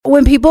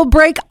when people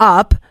break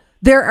up,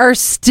 there are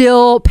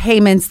still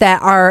payments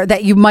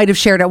that you might have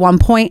shared at one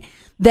point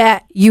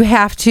that you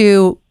have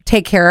to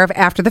take care of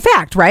after the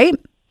fact, right?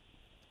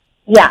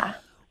 Yeah.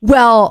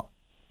 Well,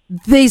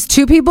 these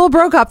two people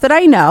broke up that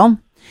I know,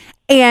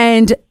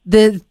 and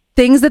the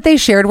things that they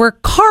shared were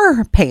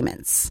car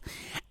payments.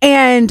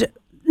 And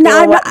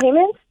now what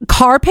payments?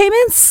 Car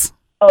payments?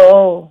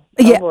 Oh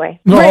boy.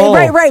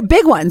 Right.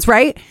 Big ones,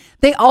 right?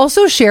 They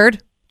also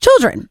shared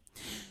children.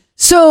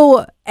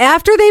 So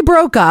after they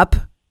broke up,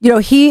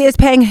 he is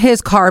paying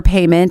his car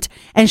payment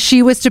and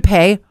she was to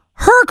pay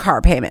her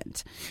car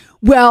payment.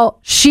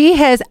 Well,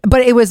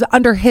 but it was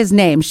under his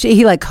name.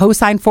 He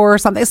co-signed for or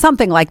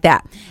something like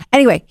that.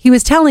 Anyway, he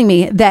was telling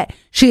me that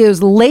she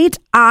was late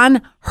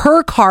on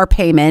her car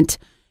payment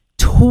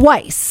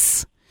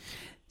twice.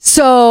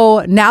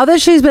 So now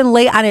that she's been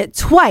late on it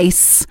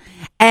twice,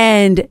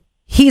 and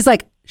he's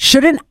like,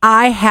 shouldn't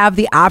I have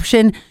the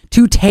option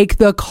to take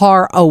the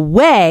car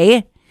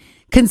away,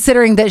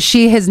 considering that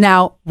she is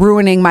now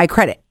ruining my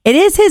credit? It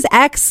is his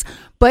ex,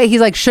 but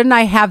he's like, shouldn't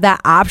I have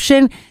that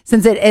option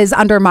since it is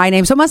under my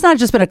name? So it must not have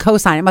just been a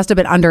cosign. It must have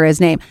been under his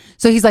name.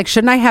 So he's like,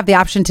 shouldn't I have the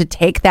option to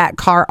take that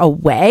car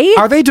away?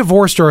 Are they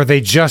divorced or are they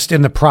just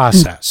in the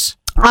process?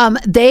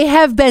 They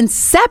have been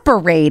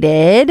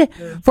separated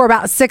for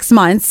about 6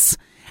 months,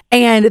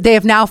 and they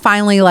have now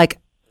finally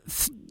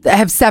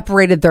have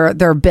separated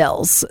their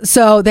bills.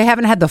 So they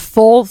haven't had the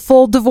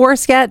full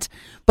divorce yet,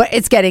 but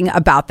it's getting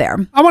about there.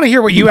 I want to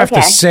hear what you have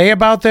to say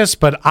about this,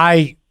 but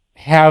I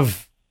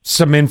have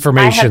some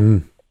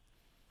information.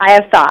 I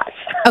have thoughts.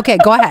 Okay,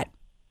 go ahead.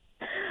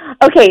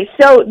 Okay,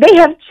 so they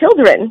have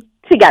children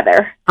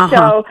together.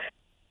 Uh-huh.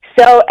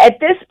 So at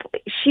this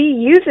point, she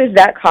uses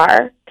that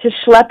car to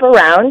schlep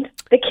around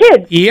the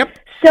kids. Yep.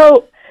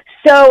 So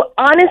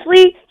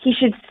honestly, he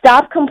should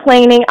stop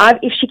complaining.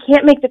 If she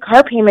can't make the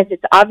car payments,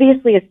 it's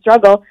obviously a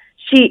struggle.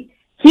 He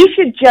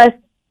should just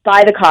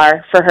buy the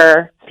car for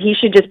her. He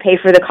should just pay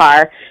for the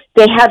car.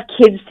 They have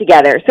kids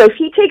together. So if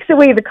he takes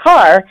away the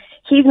car,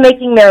 he's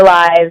making their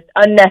lives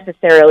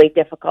unnecessarily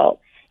difficult.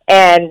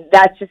 And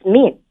that's just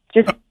mean.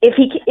 Just if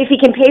he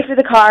can pay for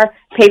the car,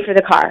 because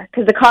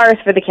the car is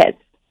for the kids.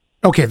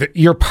 Okay,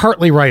 you're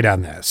partly right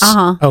on this.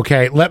 Uh-huh.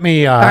 Okay, let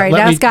me... All right,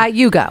 now, Scott,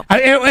 you go.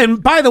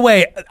 And by the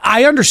way,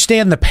 I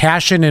understand the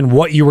passion in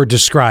what you were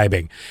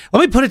describing.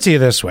 Let me put it to you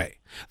this way.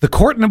 The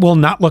court will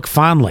not look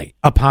fondly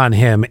upon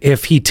him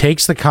if he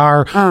takes the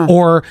car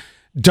or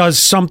does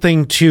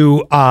something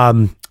to,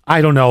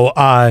 I don't know...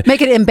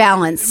 make it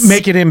imbalanced.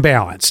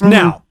 Mm-hmm.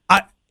 Now,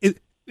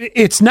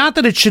 it's not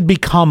that it should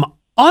become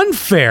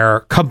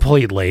unfair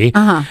completely,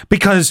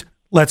 because...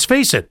 Let's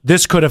face it,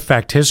 this could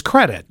affect his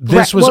credit.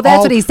 That's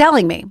what he's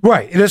telling me.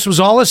 Right. This was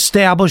all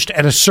established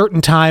at a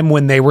certain time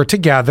when they were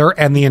together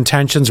and the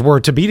intentions were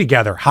to be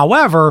together.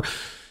 However,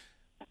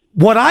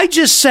 what I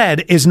just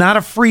said is not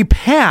a free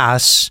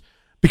pass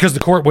because the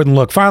court wouldn't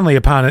look fondly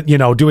upon it,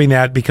 doing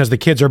that because the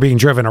kids are being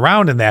driven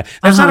around in that.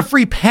 That's not a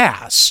free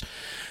pass.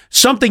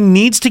 Something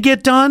needs to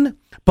get done,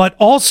 but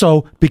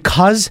also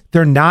because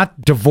they're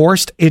not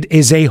divorced, it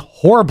is a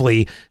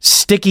horribly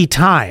sticky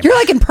time. You're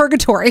like in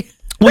purgatory.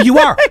 Well, you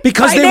are,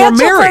 because they were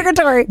married.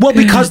 Purgatory. Well,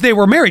 because they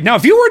were married. Now,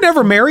 if you were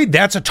never married,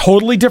 that's a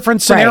totally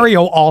different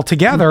scenario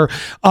altogether.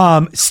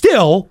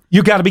 Still,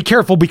 you got to be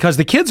careful because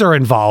the kids are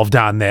involved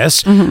on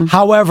this. Mm-hmm.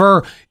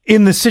 However,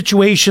 in the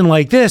situation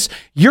like this,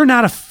 you're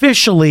not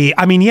officially,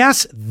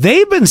 yes,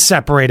 they've been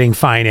separating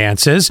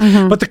finances,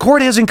 but the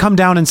court hasn't come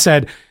down and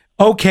said,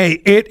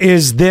 okay, it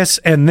is this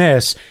and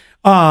this.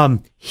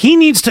 He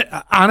needs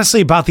to,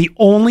 honestly, about the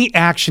only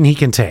action he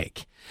can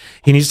take.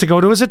 He needs to go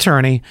to his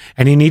attorney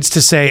and he needs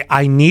to say,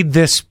 I need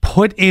this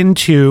put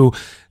into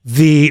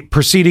the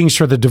proceedings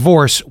for the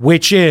divorce,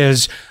 which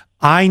is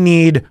I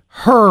need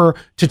her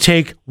to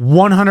take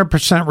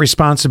 100%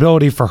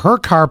 responsibility for her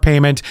car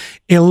payment,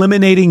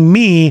 eliminating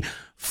me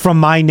from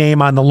my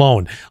name on the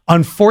loan.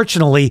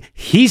 Unfortunately,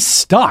 he's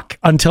stuck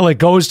until it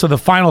goes to the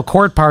final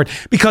court part,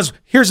 because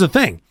here's the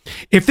thing.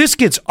 If this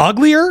gets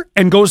uglier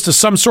and goes to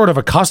some sort of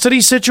a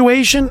custody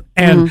situation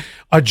and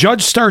a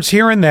judge starts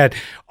hearing that,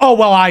 oh,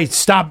 well, I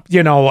stopped,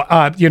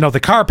 the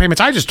car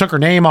payments, I just took her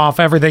name off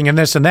everything and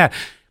this and that,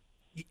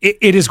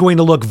 it is going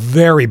to look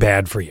very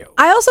bad for you.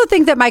 I also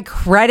think that my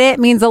credit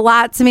means a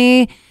lot to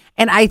me.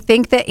 And I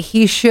think that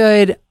he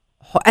should,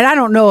 and I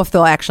don't know if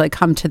they'll actually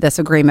come to this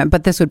agreement,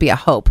 but this would be a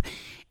hope,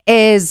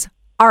 is,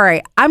 all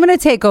right, I'm going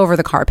to take over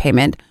the car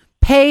payment,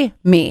 pay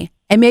me.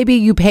 And maybe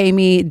you pay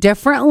me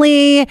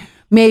differently.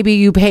 Maybe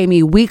you pay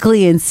me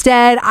weekly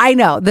instead. I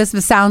know this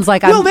sounds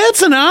like Well,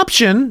 that's an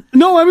option.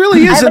 No, it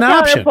really is an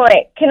option.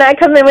 Counterpoint. Can I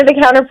come in with a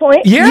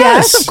counterpoint?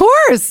 Yes, of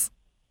course.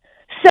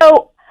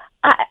 So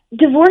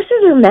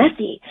divorces are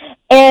messy,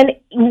 and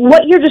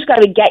what you're just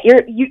going to get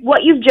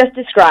what you've just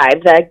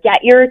described,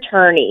 get your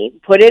attorney,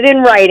 put it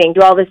in writing,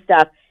 do all this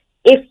stuff.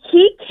 If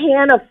he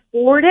can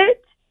afford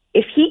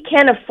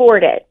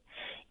it,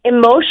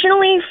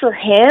 emotionally for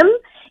him,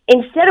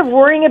 instead of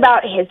worrying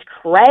about his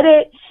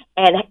credit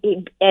and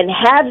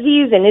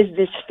halvesies and is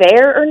this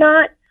fair or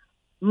not,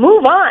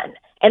 move on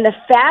And the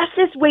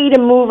fastest way to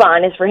move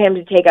on is for him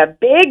to take a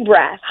big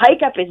breath,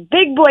 hike up his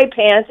big boy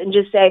pants, and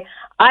just say,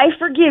 I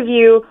forgive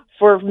you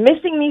for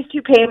missing these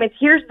 2 payments.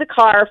 Here's the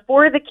car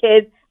for the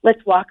kids.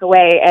 Let's walk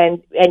away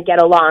and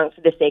get along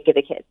for the sake of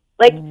the kids.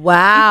 Like,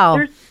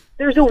 wow.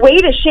 There's a way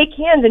to shake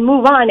hands and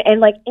move on,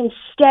 and like,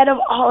 instead of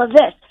all of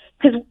this,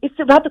 because it's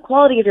about the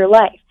quality of your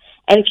life.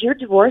 And if your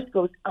divorce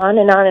goes on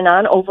and on and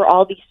on over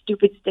all these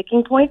stupid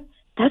sticking points,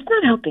 that's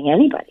not helping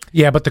anybody.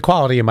 Yeah, but the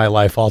quality of my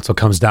life also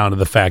comes down to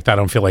the fact I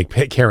don't feel like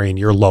carrying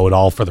your load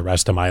all for the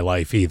rest of my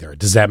life either.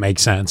 Does that make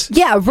sense?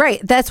 Yeah, right.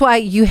 That's why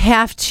you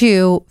have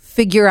to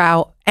figure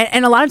out,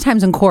 and a lot of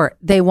times in court,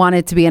 they want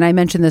it to be, and I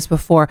mentioned this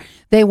before,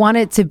 they want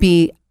it to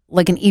be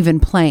like an even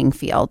playing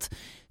field.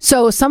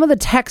 So some of the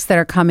texts that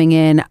are coming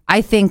in,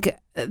 I think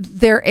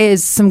there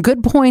is some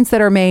good points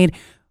that are made.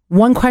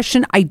 One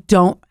question I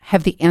don't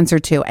have the answer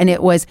to, and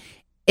it was,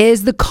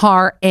 is the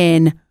car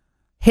in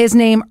his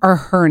name or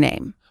her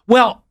name?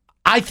 Well,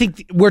 I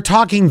think we're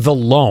talking the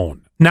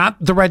loan, not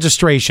the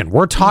registration.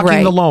 We're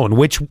talking the loan,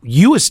 which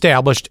you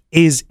established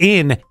is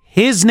in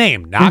his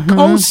name, not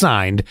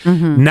co-signed,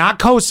 not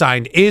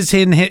co-signed, is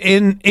in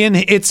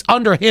it's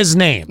under his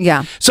name.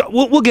 Yeah. So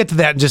we'll get to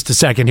that in just a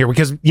second here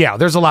because, yeah,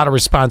 there's a lot of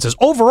responses.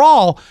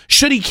 Overall,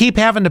 should he keep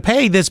having to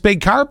pay this big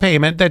car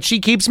payment that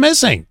she keeps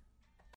missing?